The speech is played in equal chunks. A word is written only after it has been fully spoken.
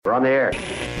We're on the air.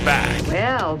 Back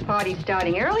Well, party's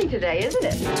starting early today, isn't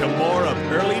it? to more of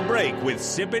Early Break with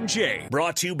Sip and Jay,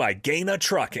 brought to you by Gaina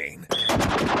Trucking. On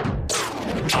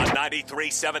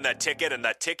 93.7 The Ticket and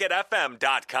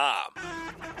theticketfm.com.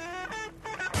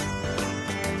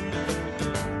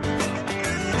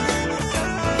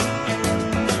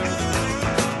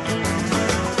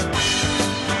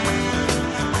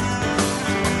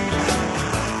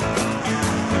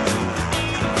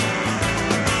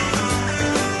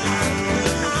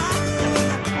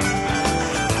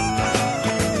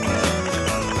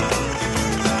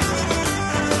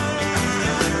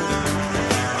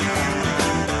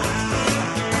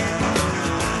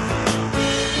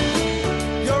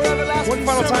 One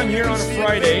final time here on a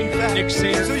Friday. Nick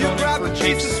Sainer filling in for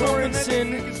Jake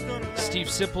Sorensen. Steve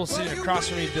Sipple sitting across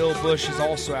from me. Bill Bush is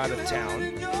also out of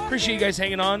town. Appreciate you guys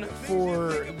hanging on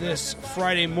for this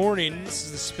Friday morning. This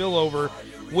is the Spillover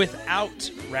without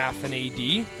Raff and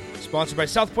AD. Sponsored by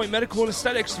SouthPointe Medical and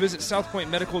Aesthetics. Visit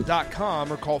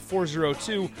southpointemedical.com or call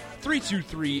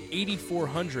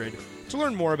 402-323-8400 to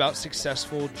learn more about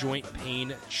successful joint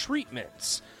pain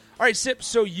treatments. All right, Sip,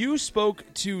 so you spoke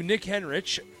to Nick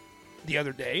Henrich the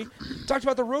other day, talked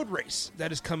about the road race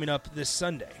that is coming up this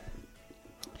Sunday.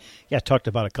 Yeah, I talked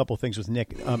about a couple of things with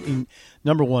Nick.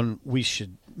 Number one, we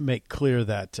should make clear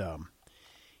that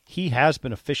he has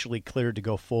been officially cleared to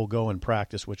go full go in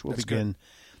practice, which will begin.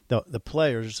 The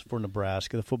players for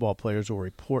Nebraska, the football players, will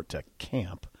report to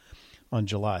camp on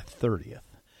July 30th.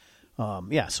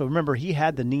 So remember, he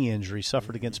had the knee injury,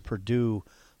 suffered against Purdue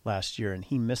last year, and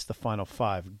he missed the final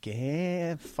 5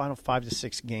 to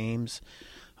 6 games.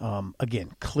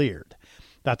 Again, cleared.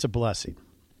 That's a blessing.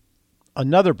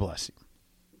 Another blessing.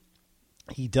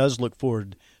 He does look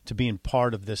forward to being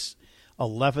part of this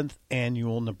 11th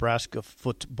annual Nebraska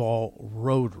football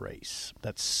road race.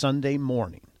 That's Sunday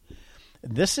morning.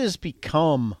 This has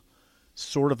become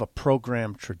sort of a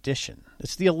program tradition.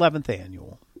 It's the 11th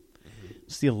annual.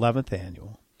 It's the 11th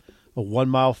annual. A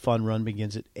 1-mile fun run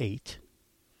begins at 8.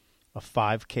 A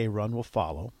 5K run will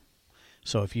follow.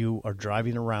 So if you are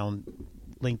driving around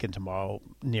Lincoln tomorrow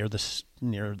near the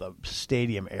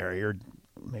stadium area, or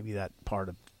maybe that part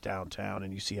of downtown,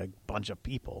 and you see a bunch of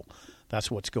people,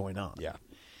 that's what's going on. Yeah.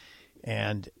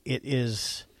 And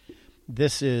this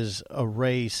is a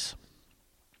race.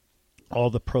 All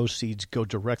the proceeds go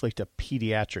directly to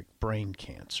pediatric brain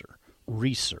cancer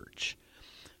research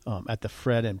at the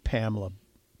Fred and Pamela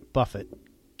Buffett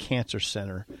Cancer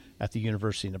Center at the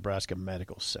University of Nebraska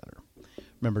Medical Center.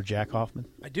 Remember Jack Hoffman?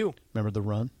 I do. Remember the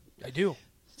run? I do.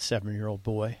 7-year-old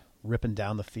boy ripping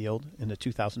down the field in the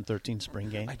 2013 spring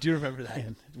game. I do remember that.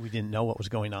 And we didn't know what was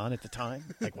going on at the time.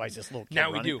 Like, why is this little kid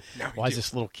Now running? we do. Why is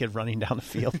this little kid running down the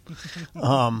field?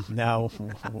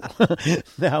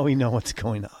 Now we know what's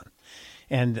going on.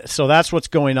 And so that's what's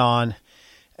going on.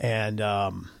 And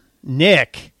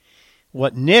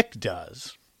what Nick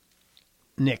does,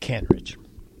 Nick Henrich,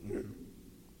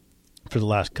 for the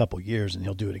last couple of years, and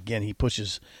he'll do it again, he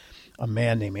pushes a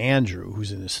man named Andrew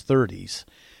who's in his 30s,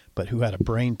 but who had a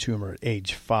brain tumor at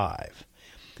age 5.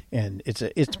 And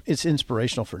it's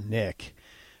inspirational for Nick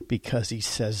because he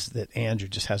says that Andrew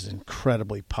just has an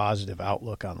incredibly positive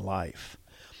outlook on life.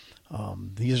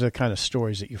 These are the kind of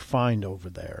stories that you find over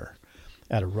there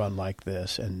at a run like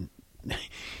this. And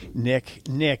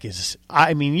Nick is,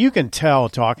 I mean, you can tell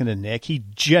talking to Nick, he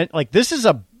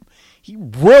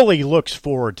really looks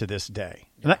forward to this day.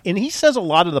 And he says a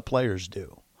lot of the players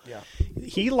do. Yeah.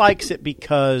 He likes it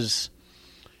because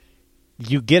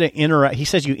you get to interact. He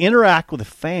says you interact with the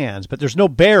fans, but there's no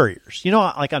barriers. You know,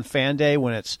 like on Fan Day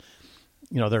when it's,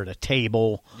 they're at a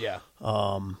table. Yeah.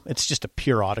 It's just a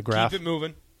pure autograph. Keep it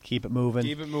moving. Keep it moving.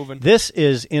 Keep it moving. This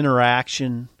is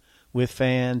interaction with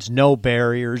fans, no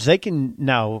barriers. They can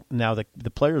now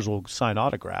the players will sign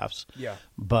autographs. Yeah.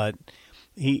 But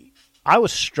I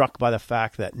was struck by the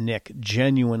fact that Nick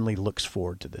genuinely looks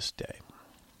forward to this day.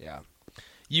 Yeah.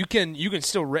 You can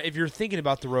still, if you're thinking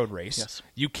about the road race, yes,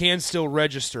 you can still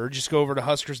register. Just go over to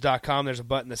Huskers.com. There's a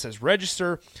button that says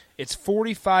register. It's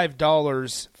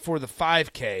 $45 for the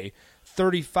 5K,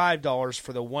 $35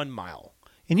 for the 1 mile.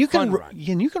 And you can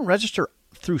register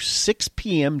through 6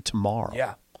 p.m. tomorrow.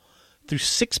 Yeah. Through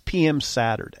 6 p.m.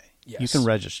 Saturday. Yes. You can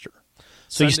register. So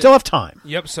Sunday, you still have time.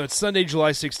 Yep. So it's Sunday,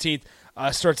 July 16th.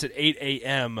 Starts at 8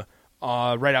 a.m.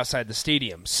 Right outside the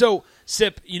stadium. So,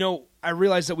 Sip, I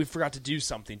realized that we forgot to do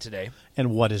something today.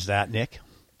 And what is that, Nick?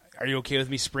 Are you okay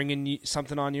with me springing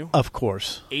something on you? Of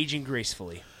course. Aging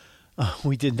gracefully.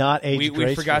 We did not age gracefully.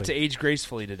 We forgot to age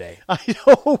gracefully today. I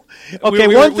know. Okay,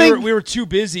 we were too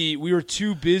busy. We were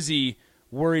too busy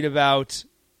worried about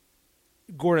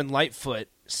Gordon Lightfoot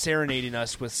serenading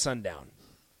us with Sundown.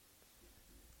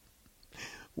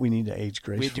 We need to age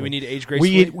gracefully. Do we need to age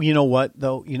gracefully? You know what,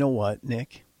 though? You know what,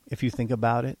 Nick? If you think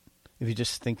about it, if you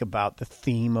just think about the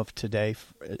theme of today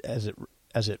as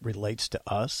it relates to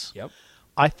us, yep.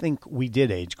 I think we did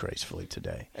age gracefully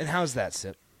today. And how's that,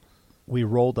 Sip? We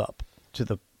rolled up to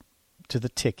the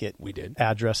ticket. We did.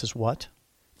 Address is what?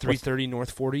 330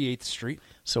 North 48th Street.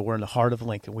 So we're in the heart of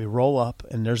Lincoln. We roll up,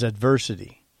 and there's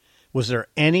adversity. Was there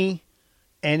any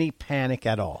panic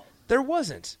at all? There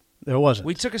wasn't. There wasn't.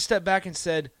 We took a step back and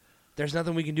said, "There's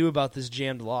nothing we can do about this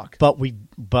jammed lock." But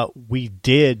we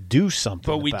did do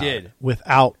something. But we about did it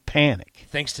without panic.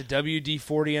 Thanks to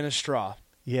WD-40 and a straw.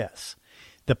 Yes,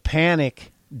 the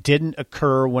panic didn't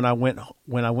occur when I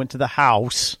went to the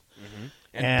house. Mm-hmm.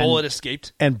 And Bullet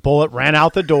escaped. And Bullet ran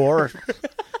out the door.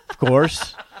 Of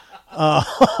course.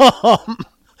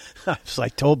 So I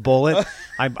told Bullet,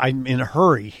 I'm in a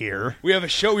hurry here. We have a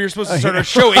show. We were supposed to start our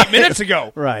show 8 minutes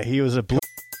ago. Right. He was a.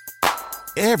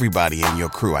 Everybody in your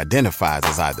crew identifies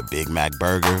as either Big Mac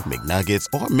Burger, McNuggets,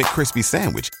 or McCrispy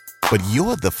Sandwich. But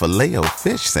you're the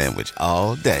Filet-O-Fish Sandwich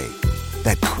all day.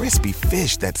 That crispy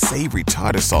fish, that savory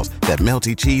tartar sauce, that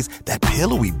melty cheese, that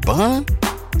pillowy bun.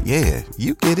 Yeah,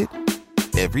 you get it.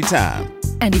 Every time.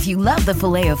 And if you love the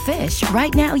Filet-O-Fish,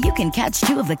 right now you can catch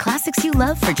 2 of the classics you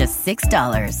love for just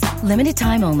 $6. Limited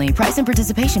time only. Price and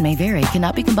participation may vary.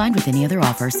 Cannot be combined with any other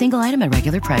offer. Single item at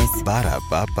regular price.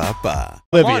 Ba-da-ba-ba-ba.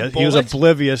 Oblivious. He was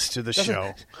oblivious to the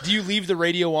show. Do you leave the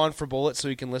radio on for Bullet so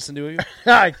he can listen to you?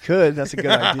 I could. That's a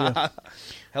good idea.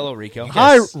 Hello, Rico.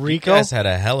 Hi, Rico. You guys had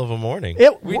a hell of a morning.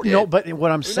 No, but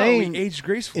what I'm saying, we aged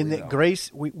gracefully.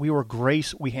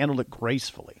 We handled it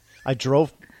gracefully.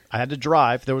 I had to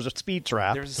drive. There was a speed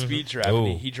trap. There was a speed trap,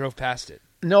 and he drove past it.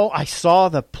 No, I saw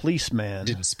the policeman.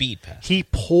 Didn't speed past. He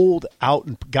pulled out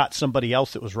and got somebody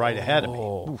else that was right ahead of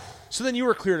me. Oof. So then you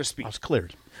were clear to speed. I was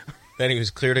cleared. Then he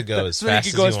was clear to go as so fast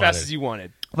you could go as fast wanted. as you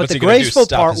wanted. But the graceful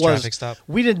part was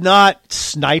we did not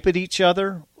snipe at each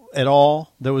other at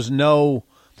all. There was no.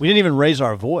 We didn't even raise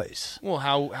our voice. Well,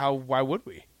 why would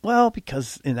we? Well,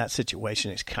 because in that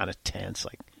situation it's kind of tense.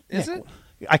 Like, is Nick,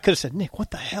 it? I could have said, Nick,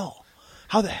 what the hell?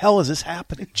 How the hell is this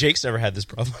happening? Jake's never had this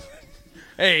problem.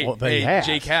 Hey,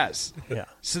 Jake has. Yeah.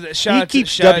 So he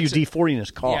keeps WD-40 in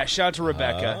his car. Yeah, shout out to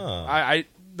Rebecca.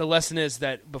 The lesson is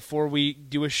that before we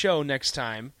do a show next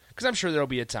time, because I'm sure there'll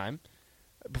be a time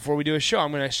before we do a show,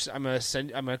 I'm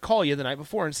gonna call you the night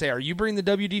before and say, "Are you bringing the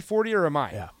WD-40 or am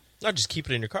I?" Yeah. No, just keep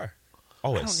it in your car.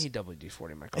 Always. I don't need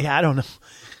WD-40 in my car. Yeah, I don't know.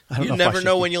 You never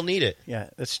know when you'll need it. Yeah,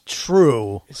 that's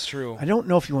true. It's true. I don't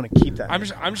know if you want to keep that. I'm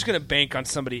just going to bank on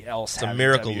somebody else. It's a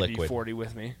miracle WD-40 liquid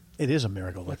with me. It is a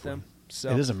miracle with liquid. them. So.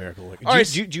 It is a miracle liquid. All right.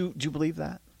 Do you believe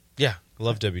that? Yeah, I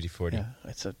love WD-40. Yeah,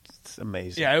 it's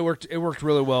amazing. Yeah, it worked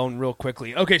really well and real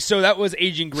quickly. Okay, so that was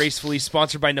Aging Gracefully,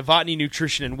 sponsored by Novotny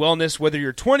Nutrition and Wellness. Whether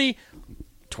you're 20,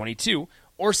 22,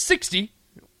 or 60.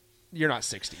 You're not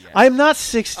 60 yet. I'm not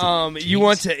 60. You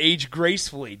want to age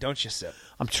gracefully, don't you, Sip?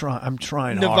 I'm trying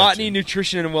hard. Novotny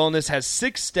Nutrition and Wellness has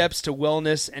 6 steps to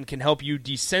wellness and can help you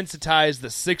desensitize the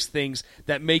 6 things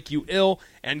that make you ill.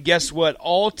 And guess what?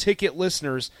 All ticket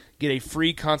listeners get a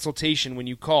free consultation when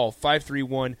you call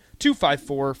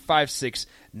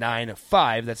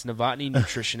 531-254-5695. That's Novotny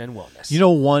Nutrition and Wellness. You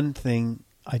know one thing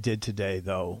I did today,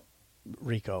 though,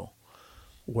 Rico,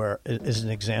 where it is an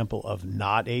example of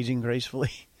not aging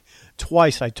gracefully?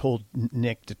 Twice I told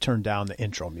Nick to turn down the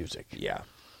intro music. Yeah.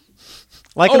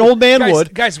 Like an old man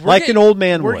would. Guys, an old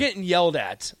man would. We're getting yelled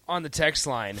at on the text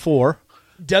line. For?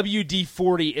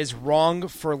 WD-40 is wrong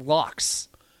for locks,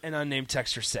 an unnamed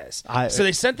texter says. So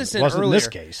they sent this in earlier. In this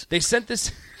case. They sent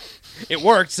this. It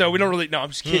worked, so we don't really. No, I'm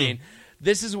just kidding.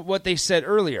 This is what they said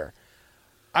earlier.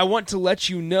 I want to let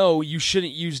you know you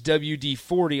shouldn't use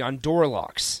WD-40 on door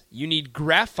locks. You need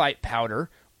graphite powder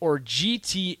or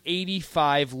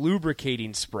GT85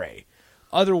 lubricating spray.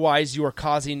 Otherwise, you are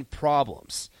causing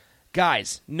problems.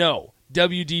 Guys, no,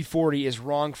 WD-40 is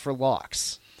wrong for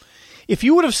locks. If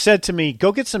you would have said to me,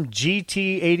 go get some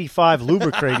GT85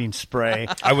 lubricating spray.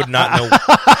 I would not know.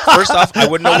 First off, I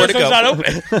wouldn't know where to go. Not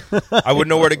open. I wouldn't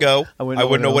know where to go. I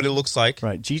wouldn't know what it looks like.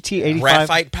 Right, GT85.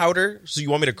 Graphite powder? So you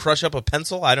want me to crush up a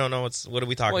pencil? I don't know. What are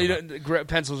we talking about?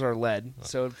 Pencils are lead,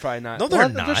 so probably not. No, they're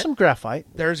not. There's some graphite.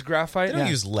 There's graphite? They don't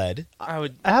use lead.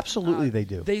 Absolutely they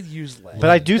do. They use lead.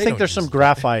 But I do think there's some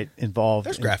graphite involved.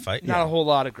 There's graphite. Not a whole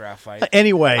lot of graphite.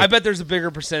 Anyway. I bet there's a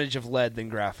bigger percentage of lead than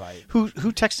graphite. Who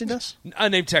texted us?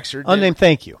 Unnamed texter. Unnamed,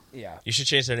 thank you. Yeah. You should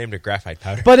change their name to graphite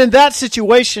powder. But in that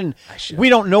situation, we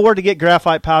don't know where to get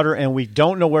graphite powder, and we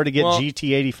don't know where to get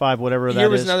GT85, whatever that is. Here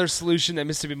was another solution that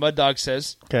Mississippi Mud Dog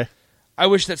says. Okay. I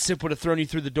wish that Sip would have thrown you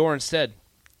through the door instead.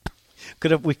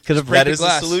 We could have. That is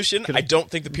the solution. I don't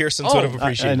think the Pearsons would have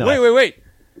appreciated it. Wait.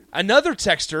 Another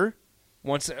texter,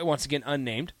 once again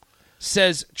unnamed,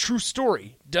 says, true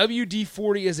story,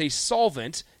 WD-40 is a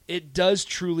solvent. It does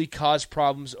truly cause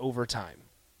problems over time.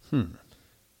 Well,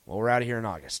 we're out of here in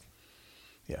August.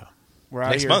 Yeah. We're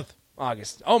out Next of here month.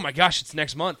 August. Oh, my gosh, it's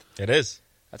next month. It is.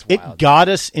 That's wild. It got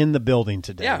us in the building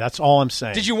today. Yeah. That's all I'm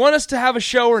saying. Did you want us to have a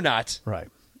show or not? Right.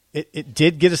 It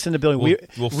did get us in the building.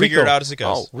 We'll figure it out as it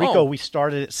goes. Rico, we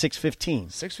started at 6:15.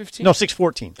 6:15? No,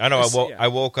 6:14. I know. I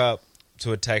woke up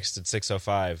to a text at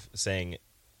 6:05 saying,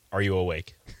 "Are you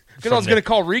awake?" Because I was going to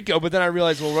call Rico, but then I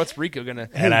realized, well, what's Rico going to...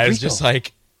 And I was Rico. just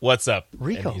like, "What's up?"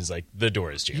 Rico. And he's like, "The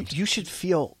door is jammed." You should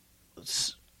feel...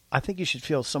 I think you should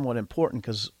feel somewhat important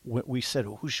because we said,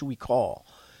 who should we call?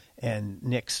 And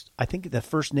I think the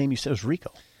first name you said was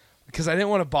Rico. Because I didn't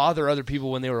want to bother other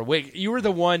people when they were awake. You were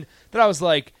the one that I was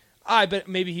like, I bet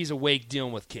maybe he's awake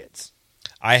dealing with kids.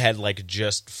 I had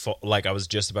I was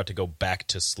just about to go back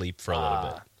to sleep for a little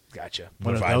bit. Gotcha.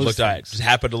 I just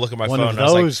happened to look at my One phone. of And I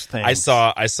was those like, things.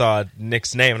 I saw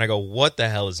Nick's name, and I go, "What the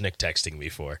hell is Nick texting me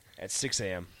for?" At 6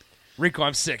 a.m. Rico,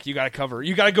 I'm sick. You got to cover.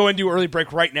 You got to go and do early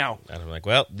break right now. And I'm like,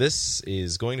 "Well, this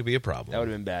is going to be a problem." That would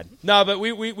have been bad. No, but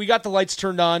we got the lights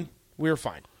turned on. We were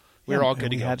fine. We were all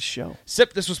good to go. We had a show.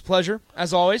 Sip, this was a pleasure,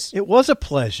 as always. It was a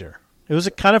pleasure. It was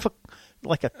a kind of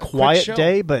a quiet show.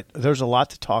 day, but there's a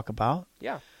lot to talk about.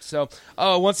 Yeah. So,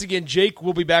 once again, Jake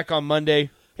will be back on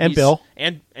Monday. And Bill.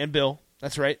 And Bill.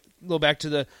 That's right. A little back to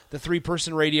the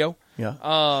 3-person radio. Yeah.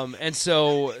 And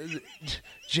so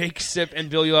Jake, Sip, and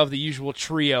Bill, you'll have the usual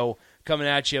trio coming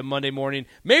at you Monday morning.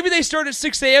 Maybe they start at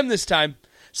 6 a.m. this time.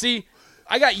 See,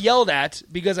 I got yelled at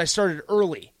because I started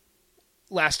early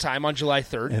last time on July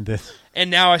 3rd.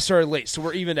 And now I started late, so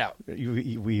we're evened out.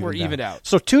 We're evened out.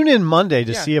 So tune in Monday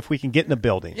to see if we can get in the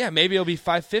building. Yeah, maybe it'll be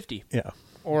 5:50. Yeah.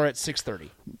 Or at 6:30.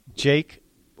 Jake,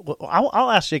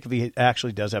 I'll ask Jake if he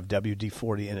actually does have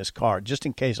WD-40 in his car. Just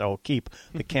in case, I will keep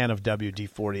the can of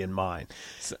WD-40 in mind.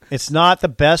 It's not the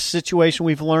best situation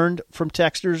we've learned from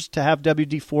texters to have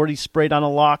WD-40 sprayed on a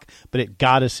lock, but it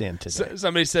got us in today.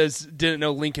 Somebody says, didn't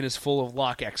know Lincoln is full of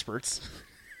lock experts.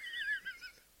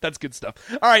 That's good stuff.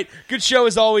 All right, good show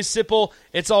as always, Sipple.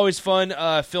 It's always fun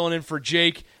filling in for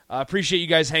Jake. Appreciate you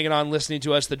guys hanging on, listening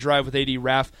to us. The Drive with AD,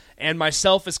 Raff, and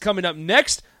myself is coming up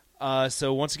next.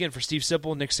 So once again, for Steve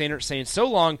Sipple, Nick Sainert saying so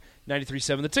long,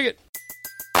 93.7 The Ticket.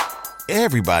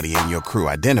 Everybody in your crew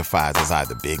identifies as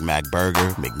either Big Mac Burger,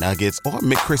 McNuggets, or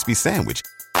McCrispy Sandwich.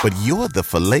 But you're the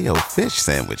Filet-O-Fish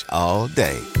Sandwich all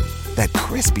day. That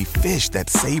crispy fish, that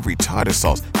savory tartar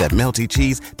sauce, that melty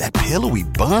cheese, that pillowy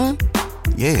bun.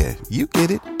 Yeah, you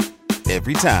get it.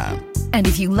 Every time. And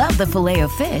if you love the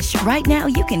Filet-O-Fish, right now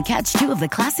you can catch 2 of the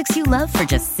classics you love for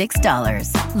just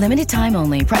 $6. Limited time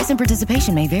only. Price and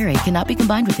participation may vary. Cannot be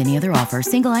combined with any other offer.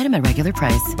 Single item at regular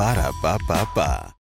price. Ba-da-ba-ba-ba.